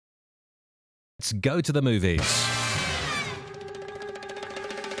Let's go to the movies.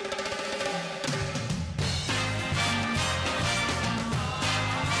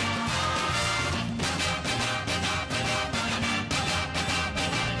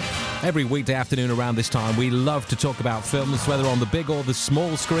 Every weekday afternoon around this time, we love to talk about films, whether on the big or the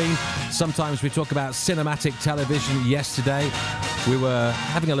small screen. Sometimes we talk about cinematic television. Yesterday, we were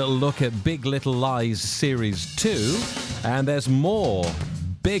having a little look at Big Little Lies Series 2, and there's more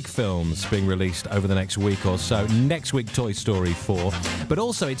big films being released over the next week or so. Next week, Toy Story 4. But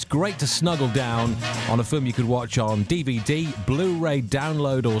also, it's great to snuggle down on a film you could watch on DVD, Blu-ray,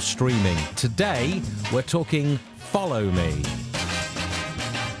 download, or streaming. Today, we're talking Follow Me.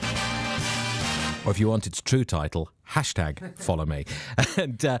 Or if you want its true title, #Follow Me.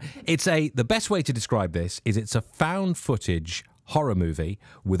 And the best way to describe this is it's a found footage horror movie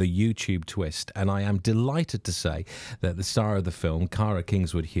with a YouTube twist. And I am delighted to say that the star of the film, Cara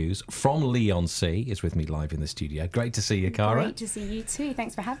Kingsward-Hughes, from Leon C, is with me live in the studio. Great to see you, Cara. Great to see you too.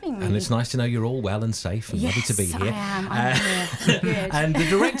 Thanks for having me. And it's nice to know you're all well and safe and ready to be here. I'm here. Good. And the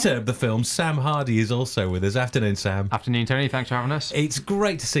director of the film, Sam Hardy, is also with us. Afternoon, Sam. Afternoon, Tony. Thanks for having us. It's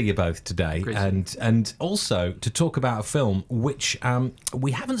great to see you both today, and also to talk about a film which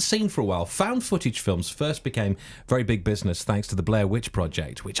we haven't seen for a while. Found footage films first became very big business thanks to the Blair Witch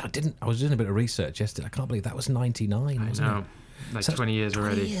Project, which I was doing a bit of research yesterday. I can't believe that was 99, wasn't it? Like So 20 years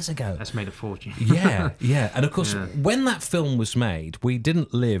already. 20 years ago. That's made a fortune. Yeah. And of course, when that film was made, we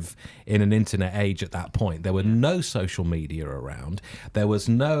didn't live in an internet age at that point. There were no social media around. There was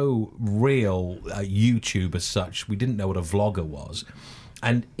no real YouTube as such. We didn't know what a vlogger was.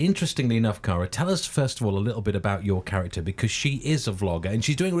 And interestingly enough, Cara, tell us first of all a little bit about your character, because she is a vlogger and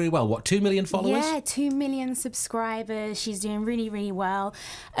she's doing really well. What, 2 million followers? Yeah, 2 million subscribers. She's doing really, really well.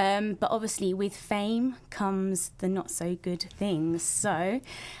 But obviously with fame comes the not so good things. So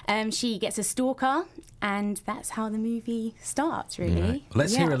she gets a stalker, and that's how the movie starts, really. Right.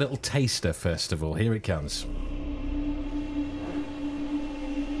 Let's hear a little taster first of all. Here it comes.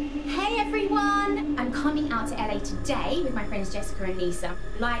 Hey everyone! I'm coming out to LA today with my friends Jessica and Lisa.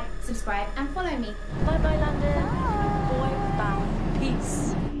 Like, subscribe and follow me. Bye bye London. Boy, bye.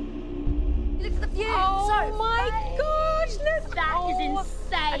 Peace. Look at the view. Oh my gosh, look. That is insane,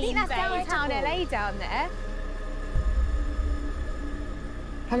 I think that's babe. downtown LA down there.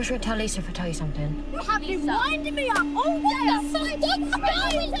 I'm sure I'll tell Lisa if I tell you something. You have been winding me up all day. What's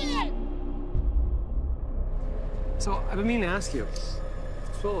going on? So, I've been meaning to ask you.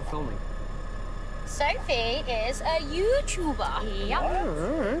 Full of filming. Sophie is a YouTuber. Yep.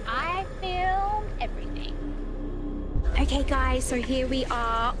 I film everything. Okay guys, so here we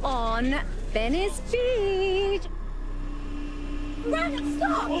are on Venice Beach. Random,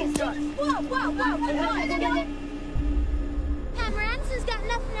 stop! Whoa. Pamela Anderson's got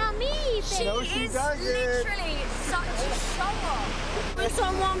nothing on me, She is literally such a show-off. With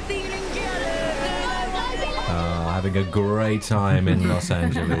someone feeling jealous. Having a great time in Los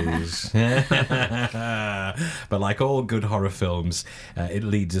Angeles. But like all good horror films, it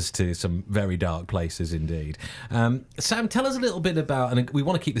leads us to some very dark places indeed. Sam, tell us a little bit about, and we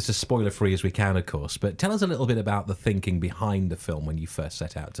want to keep this as spoiler-free as we can, of course, but tell us a little bit about the thinking behind the film when you first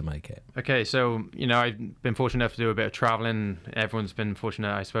set out to make it. Okay, so, I've been fortunate enough to do a bit of traveling. Everyone's been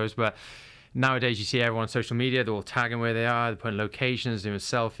fortunate, I suppose, but nowadays you see everyone on social media, they're all tagging where they are, they're putting locations, doing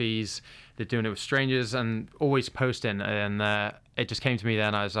selfies, they're doing it with strangers and always posting. And it just came to me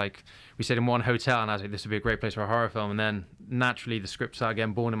then, I was like, we stayed in one hotel and I was like, this would be a great place for a horror film. And then naturally the script started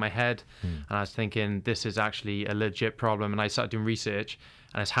getting born in my head. And I was thinking, this is actually a legit problem. And I started doing research,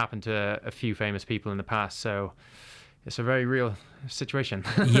 and it's happened to a few famous people in the past. So it's a very real situation.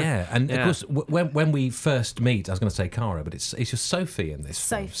 Yeah, and of course, when we first meet, I was going to say Cara, but it's just Sophie in this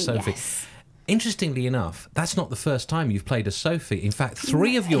film. Sophie, yes. Interestingly enough, that's not the first time you've played a Sophie. In fact,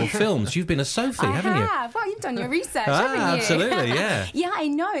 3 of your films, you've been a Sophie, haven't you? Well, you've done your research, haven't you? Absolutely, yeah. Yeah, I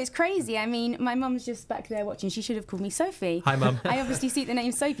know, it's crazy. I mean, my mum's just back there watching. She should have called me Sophie. Hi, Mum. I obviously see the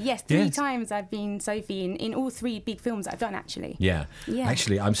name Sophie. Yes, 3 times I've been Sophie in all 3 big films I've done, actually. Yeah.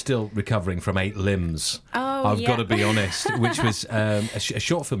 Actually, I'm still recovering from 8 Limbs. Oh, I've got to be honest, which was a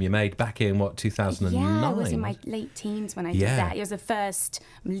short film you made back in, what, 2009? Yeah, I was in my late teens when I did that. It was the first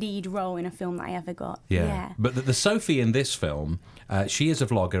lead role in a film that I ever got. Yeah. But the Sophie in this film, she is a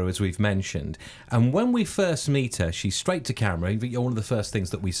vlogger, as we've mentioned. And when we first meet her, she's straight to camera. You're one of the first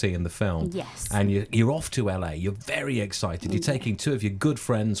things that we see in the film. Yes. And you're off to LA. You're very excited. You're taking 2 of your good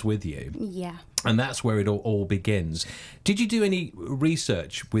friends with you. Yeah. And that's where it all begins. Did you do any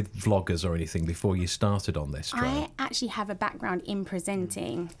research with vloggers or anything before you started on this trail? I actually have a background in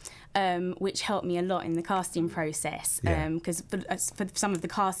presenting, which helped me a lot in the casting process. Because for some of the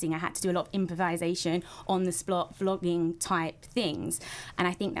casting, I had to do a lot of improvisation, on the spot, vlogging type things. And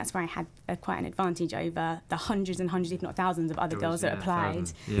I think that's where I had quite an advantage over the hundreds and hundreds, if not thousands, of other girls that applied.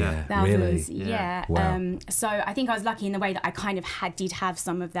 Thousands, really? Yeah. Wow. So I think I was lucky in the way that I kind of did have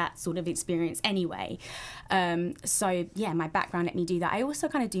some of that sort of experience anyway. So yeah, my background let me do that. I also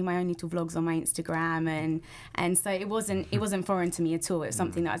kind of do my own little vlogs on my Instagram, and so it wasn't foreign to me at all. It was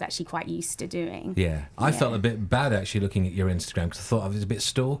something that I was actually quite used to doing. Yeah, I felt a bit bad actually looking at your Instagram because I thought I was a bit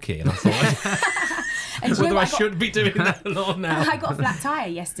stalky, and I thought whether I should be doing that or now. I got a flat tire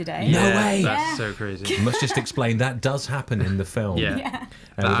yesterday. No way. That's so crazy. You must just explain that does happen in the film. Yeah.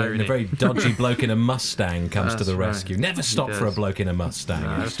 And a very dodgy bloke in a Mustang comes to the rescue. Never stop for a bloke in a Mustang.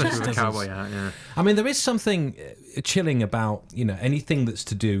 No, especially with a cowboy hat, yeah. I mean, there is something chilling about, you know, anything that's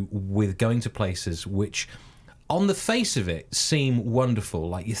to do with going to places which, on the face of it, seem wonderful.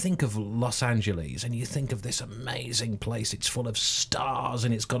 Like, you think of Los Angeles and you think of this amazing place. It's full of stars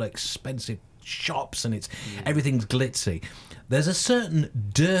and it's got expensive shops and everything's glitzy. There's a certain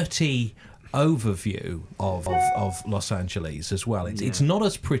dirty overview of Los Angeles as well. It's not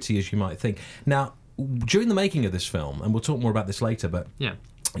as pretty as you might think. Now, during the making of this film, and we'll talk more about this later, but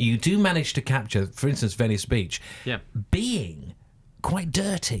you do manage to capture, for instance, Venice Beach being quite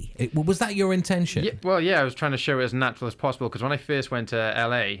dirty. Was that your intention? Yeah, well, yeah, I was trying to show it as natural as possible, because when I first went to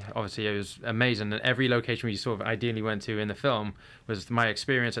LA, obviously it was amazing, and every location we sort of ideally went to in the film was my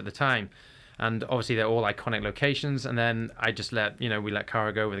experience at the time. And obviously they're all iconic locations, and then I just we let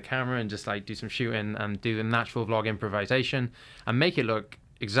Cara go with the camera and just like do some shooting and do the natural vlog improvisation and make it look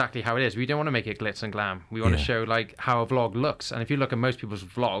exactly how it is. We don't want to make it glitz and glam. We want to show like how a vlog looks. And if you look at most people's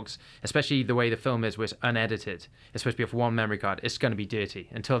vlogs, especially the way the film is, where it's unedited, it's supposed to be off one memory card, it's going to be dirty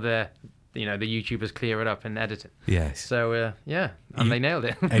until the YouTubers clear it up and edit it. Yes. So and they nailed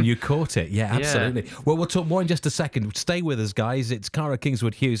it. And you caught it. Yeah, absolutely. Well, we'll talk more in just a second. Stay with us, guys. It's Cara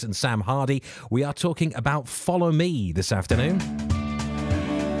Kingsward-Hughes and Sam Hardy. We are talking about Follow Me this afternoon.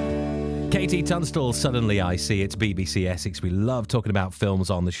 Katie Tunstall, Suddenly I See. It's BBC Essex. We love talking about films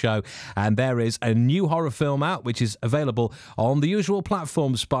on the show. And there is a new horror film out, which is available on the usual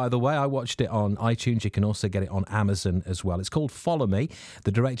platforms, by the way. I watched it on iTunes. You can also get it on Amazon as well. It's called Follow Me.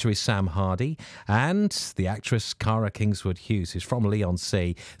 The director is Sam Hardy. And the actress Cara Kingsward-Hughes, who's from Leon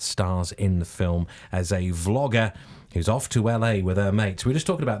C, stars in the film as a vlogger who's off to LA with her mates. We're just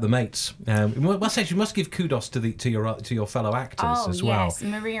talking about the mates. We must give kudos to your fellow actors as well. Yes,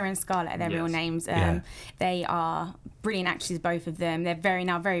 Maria and Scarlett are their real names. They are brilliant actresses, both of them. They're very,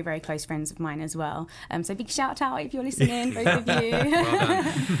 very close friends of mine as well. So big shout out if you're listening, both of you. Well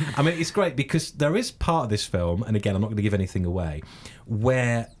done. I mean, it's great because there is part of this film, and again, I'm not going to give anything away,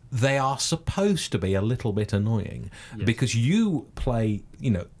 where they are supposed to be a little bit annoying because you play,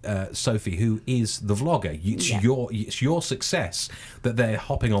 Sophie, who is the vlogger. It's your success that they're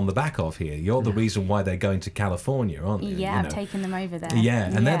hopping on the back of here. You're the reason why they're going to California, aren't you? Yeah, I've taken them over there. Yeah,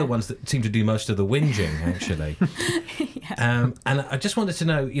 and they're the ones that seem to do most of the whinging, actually. And I just wanted to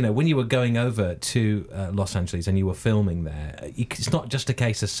know, when you were going over to Los Angeles and you were filming there, it's not just a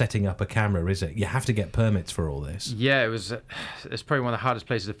case of setting up a camera, is it? You have to get permits for all this. Yeah, it's probably one of the hardest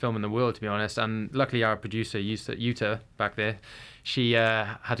places to film in the world, to be honest. And luckily our producer, Yuta, back there, she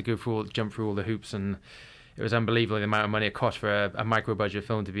had to jump through all the hoops, and it was unbelievable the amount of money it cost for a micro budget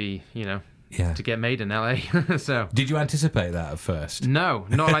film to be, to get made in LA. So did you anticipate that at first? No,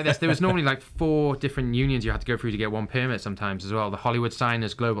 not like this. There was normally like 4 different unions you had to go through to get one permit sometimes as well. The Hollywood sign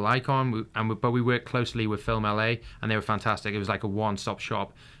is Global Icon, but we worked closely with Film LA, and they were fantastic. It was like a one-stop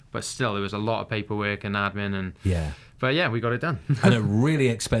shop, but still there was a lot of paperwork and admin and But yeah, we got it done. And a really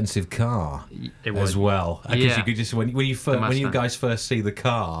expensive car as well. Because you could just when you guys first see the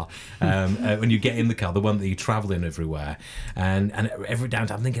car, when you get in the car, the one that you travel in everywhere, and every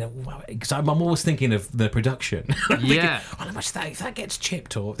downtime I'm thinking, wow, because I'm always thinking of the production. Thinking, how much if that gets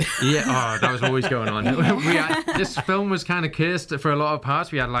chipped or that was always going on. This film was kind of cursed for a lot of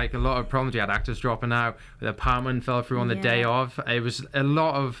parts. We had like a lot of problems. We had actors dropping out. The apartment fell through on the day of. It was a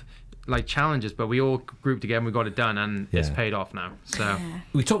lot of like challenges, but we all grouped together and we got it done, and it's paid off now. So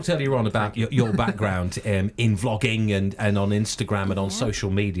we talked earlier on about your background in vlogging and on Instagram and on social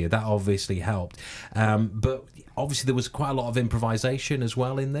media. That obviously helped, but obviously there was quite a lot of improvisation as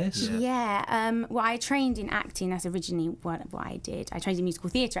well in this. Yeah. Well, I trained in acting. That's originally what I did. I trained in musical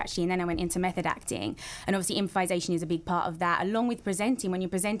theatre, actually, and then I went into method acting. And obviously improvisation is a big part of that, along with presenting. When you're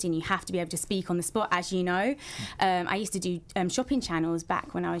presenting, you have to be able to speak on the spot, as you know. I used to do shopping channels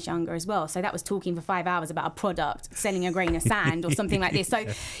back when I was younger as well. So that was talking for 5 hours about a product, selling a grain of sand or something like this. So,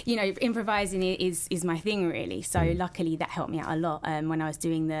 you know, improvising is my thing, really. So luckily that helped me out a lot when I was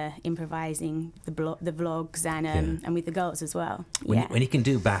doing the improvising, the vlogs, and with the girls as well. When you can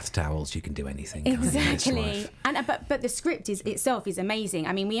do bath towels, you can do anything. Exactly. And but the script itself is amazing.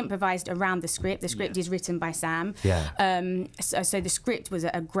 I mean, we improvised around the script. The script is written by Sam. So the script was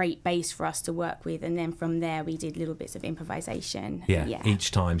a great base for us to work with, and then from there we did little bits of improvisation.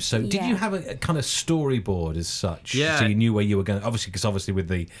 Each time. So did you have a kind of storyboard as such? Yeah. So you knew where you were going. Obviously with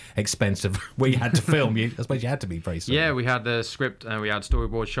the expense of where you had to film, I suppose you had to be very sorry. Yeah, we had the script and we had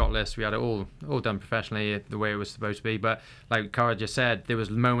storyboard, shot list. We had it all done professionally the way it was supposed to be. But like Cara just said, there was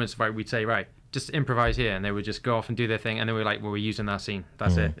moments where we'd say, right, just improvise here, and they would just go off and do their thing, and then we were like, well, we're using that scene.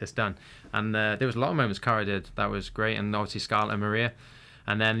 That's it. It's done. And there was a lot of moments Cara did that was great, and obviously Scarlett and Maria.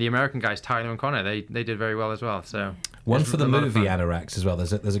 And then the American guys, Tyler and Connor, they did very well as well. So one for the movie Anoraks as well.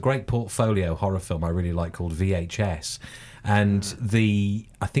 There's a great portfolio horror film I really like called VHS. And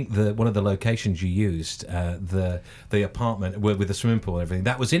I think one of the locations you used, the apartment with the swimming pool and everything,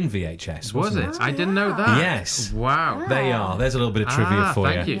 that was in VHS. Was it? It? I didn't know that. Yes. Wow. They are. There's a little bit of trivia for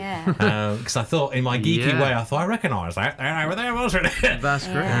thank you. Because I thought in my geeky way, I thought I recognised that over there, wasn't it? That's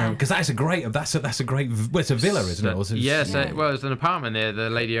great. Because that's a great. Well, it's a villa, isn't it? Yes. Well, it's an apartment there. The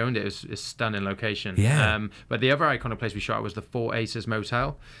lady owned it. It's a stunning location. Yeah. But the other iconic place we shot was the Four Aces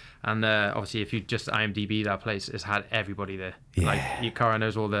Motel. And obviously, if you just IMDb that place, it's had everybody there. Yeah. Like, Cara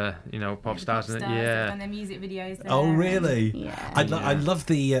knows all the pop stars in it. And their music videos there. Oh, really? Yeah. I love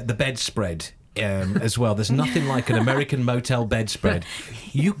the bedspread. As well. There's nothing like an American motel bedspread.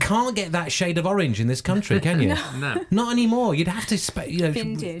 You can't get that shade of orange in this country, can you? No. Not anymore. You'd have to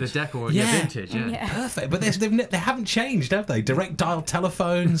vintage. The decor, vintage, perfect. But they haven't changed, have they? Direct dial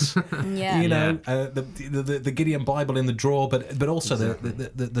telephones. The Gideon Bible in the drawer, but also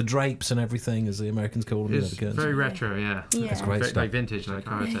the drapes and everything, as the Americans call them. It's very retro, That's great stuff. Like vintage, like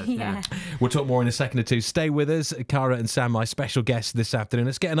Cara said. We'll talk more in a second or two. Stay with us. Cara and Sam, my special guests this afternoon.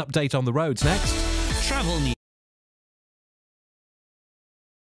 Let's get an update on the roads next. Travel news.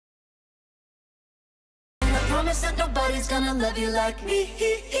 I promise that nobody's gonna love you like me.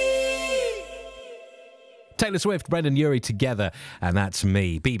 Taylor Swift, Brendan Urie together, and that's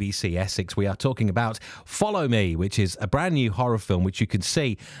me, BBC Essex. We are talking about Follow Me, which is a brand new horror film which you can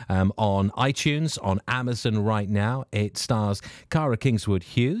see on iTunes, on Amazon right now. It stars Cara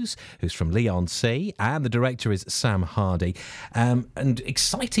Kingsward-Hughes, who's from Leon C, and the director is Sam Hardy. And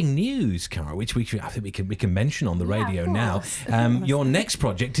exciting news, Cara, which I think we can mention on the radio now. Your next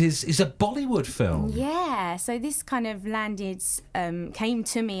project is a Bollywood film. Yeah, so this kind of landed, came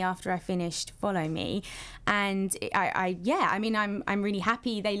to me after I finished Follow Me. And I'm really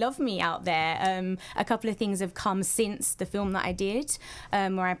happy they love me out there. A couple of things have come since the film that I did,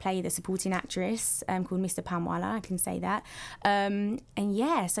 where I play the supporting actress called Mr. Panwala, I can say that.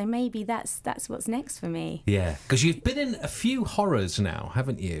 So maybe that's what's next for me. Yeah, because you've been in a few horrors now,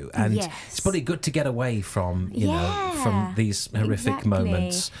 haven't you? And it's probably good to get away from, from these horrific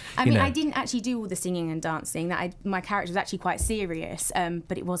moments. I mean, I didn't actually do all the singing and dancing. My character was actually quite serious,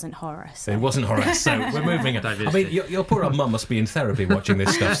 but it wasn't horror. So. It wasn't horror, so we're moving on. I mean, your poor old mum must be in therapy watching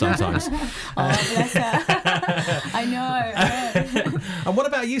this stuff sometimes. Oh, bless her. I know. And what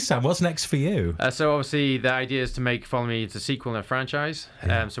about you, Sam? What's next for you? So obviously the idea is to make Follow Me into a sequel and a franchise.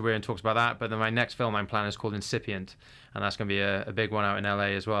 So we're in talks about that. But then my next film I'm planning is called Incipient. And that's going to be a big one out in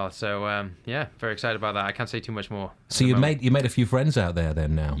LA as well. So, very excited about that. I can't say too much more. So you made a few friends out there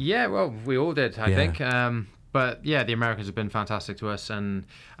then now? Yeah, well, we all did, I think. But yeah, the Americans have been fantastic to us, and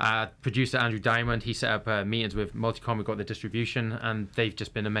producer Andrew Diamond, he set up meetings with Multicom. We got the distribution, and they've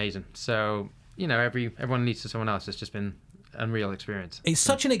just been amazing. So everyone leads to someone else. It's just been unreal experience. It's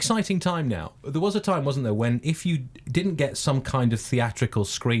such an exciting time now. There was a time, wasn't there, when if you didn't get some kind of theatrical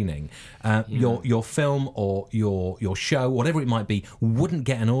screening, your film or your show, whatever it might be, wouldn't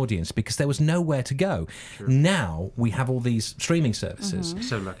get an audience because there was nowhere to go. Sure. Now we have all these streaming services.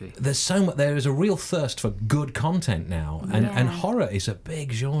 So lucky. There's so much. There is a real thirst for good content now, and horror is a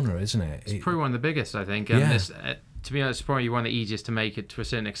big genre, isn't it? It's probably one of the biggest, I think. To be honest, it's probably one of the easiest to make it to a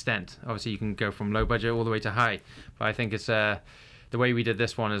certain extent. Obviously, you can go from low budget all the way to high. But I think it's the way we did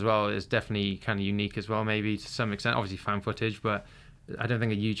this one as well is definitely kind of unique as well, maybe to some extent. Obviously, found footage, but I don't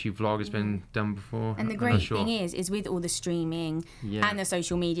think a YouTube vlog has been done before. And the great thing is with all the streaming and the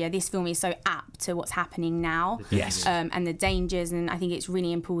social media, this film is so apt to what's happening now. Yes. And the dangers, and I think it's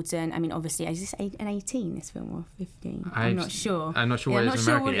really important. I mean, obviously, is this an 18, this film, or 15? I'm not sure. I'm not sure what it is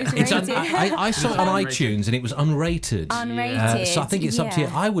in America it's yet. rated. I saw it on iTunes and it was unrated. Unrated. So I think it's up to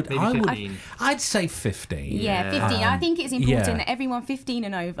you. I'd say 15. Yeah, 15. I think it's important that everyone 15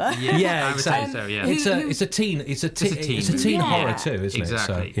 and over. Yeah, I would say so. Yeah. It's a teen horror too, isn't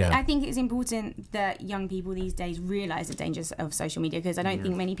exactly. it? So, yeah. I think it's important that young people these days realise the dangers of social media, because I don't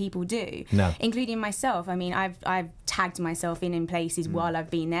think many people do. No. Including myself. I mean, I've tagged myself in places while I've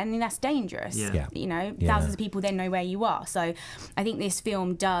been there, and that's dangerous. Yeah. You know, thousands of people then know where you are. So I think this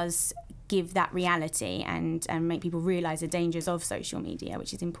film does give that reality and make people realise the dangers of social media,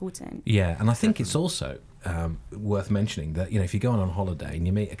 which is important. Yeah, and I think it's also worth mentioning that, you know, if you're going on holiday and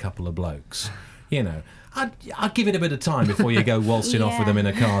you meet a couple of blokes, you know, I'd give it a bit of time before you go waltzing off with them in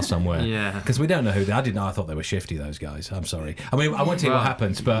a car somewhere. Yeah. Because we don't know who I didn't know. I thought they were shifty, those guys. I'm sorry. I mean, I won't tell you what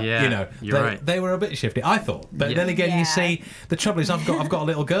happens, but you know, they were a bit shifty, I thought. But then again, you see, the trouble is I've got a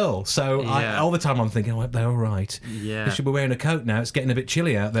little girl, so all the time I'm thinking, oh, they're all right. Yeah. They should be wearing a coat now. It's getting a bit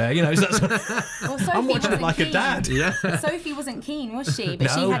chilly out there. You know, I'm watching it like a dad. Yeah. Sophie wasn't keen, was she?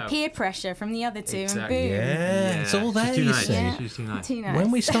 But she had peer pressure from the other two, and boom. Yeah, it's all there. She's too nice. She's too nice. Too nice.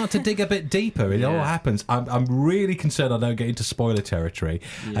 When we start to dig a bit deeper, it all happens. I'm really concerned I don't get into spoiler territory.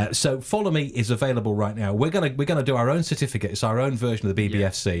 So Follow Me is available right now. We're gonna do our own certificate. It's our own version of the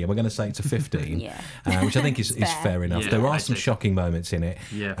BBFC, and we're going to say it's a 15, which I think is fair enough. There are some shocking moments in it,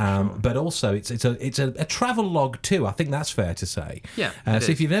 but also it's a travel log too. I think that's fair to say. Yeah.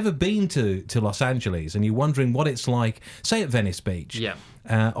 So if you've never been to Los Angeles and you're wondering what it's like, say at Venice Beach.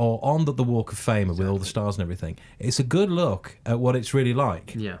 Or on the Walk of Fame with all the stars and everything, it's a good look at what it's really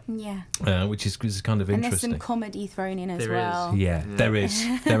like. Which is kind of interesting. And there's some comedy thrown in as well. Yeah, there is.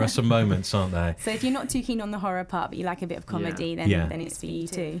 There are some moments, aren't there? So if you're not too keen on the horror part, but you like a bit of comedy, then it's for you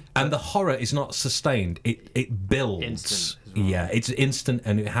too. And the horror is not sustained; it builds. Instant as well. Yeah, it's instant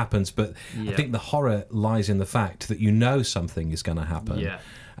and it happens. But I think the horror lies in the fact that you know something is going to happen. Yeah.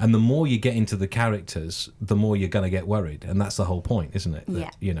 And the more you get into the characters, the more you're going to get worried, and that's the whole point, isn't it?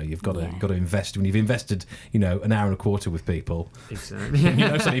 That, you know, you've got to invest. When you've invested, you know, an hour and a quarter with people, exactly. You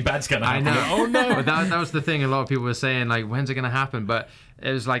know something bad's going to happen. I know. Oh no! But that was the thing. A lot of people were saying, like, when's it going to happen? But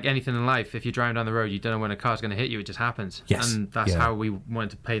it was like anything in life. If you're driving down the road, you don't know when a car's going to hit you. It just happens. Yes. And that's how we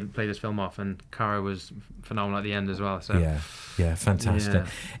wanted to play this film off. And Cara was phenomenal at the end as well. So yeah, fantastic. Yeah.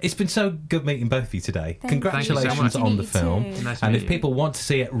 It's been so good meeting both of you today. Congratulations on the film. Nice and if people want to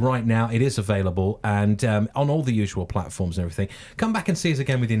see it right now, it is available and on all the usual platforms and everything. Come back and see us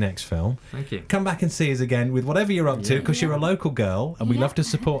again with your next film. Thank you. Come back and see us again with whatever you're up to, because you're a local girl and we love to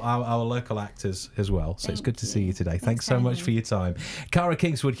support our local actors as well. So it's good to see you today. Thanks so much for your time. Cara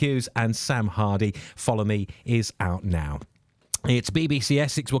Kingsward-Hughes and Sam Hardy. Follow Me is out now. It's BBC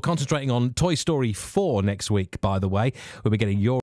Essex. We're concentrating on Toy Story 4 next week, by the way. We'll be getting your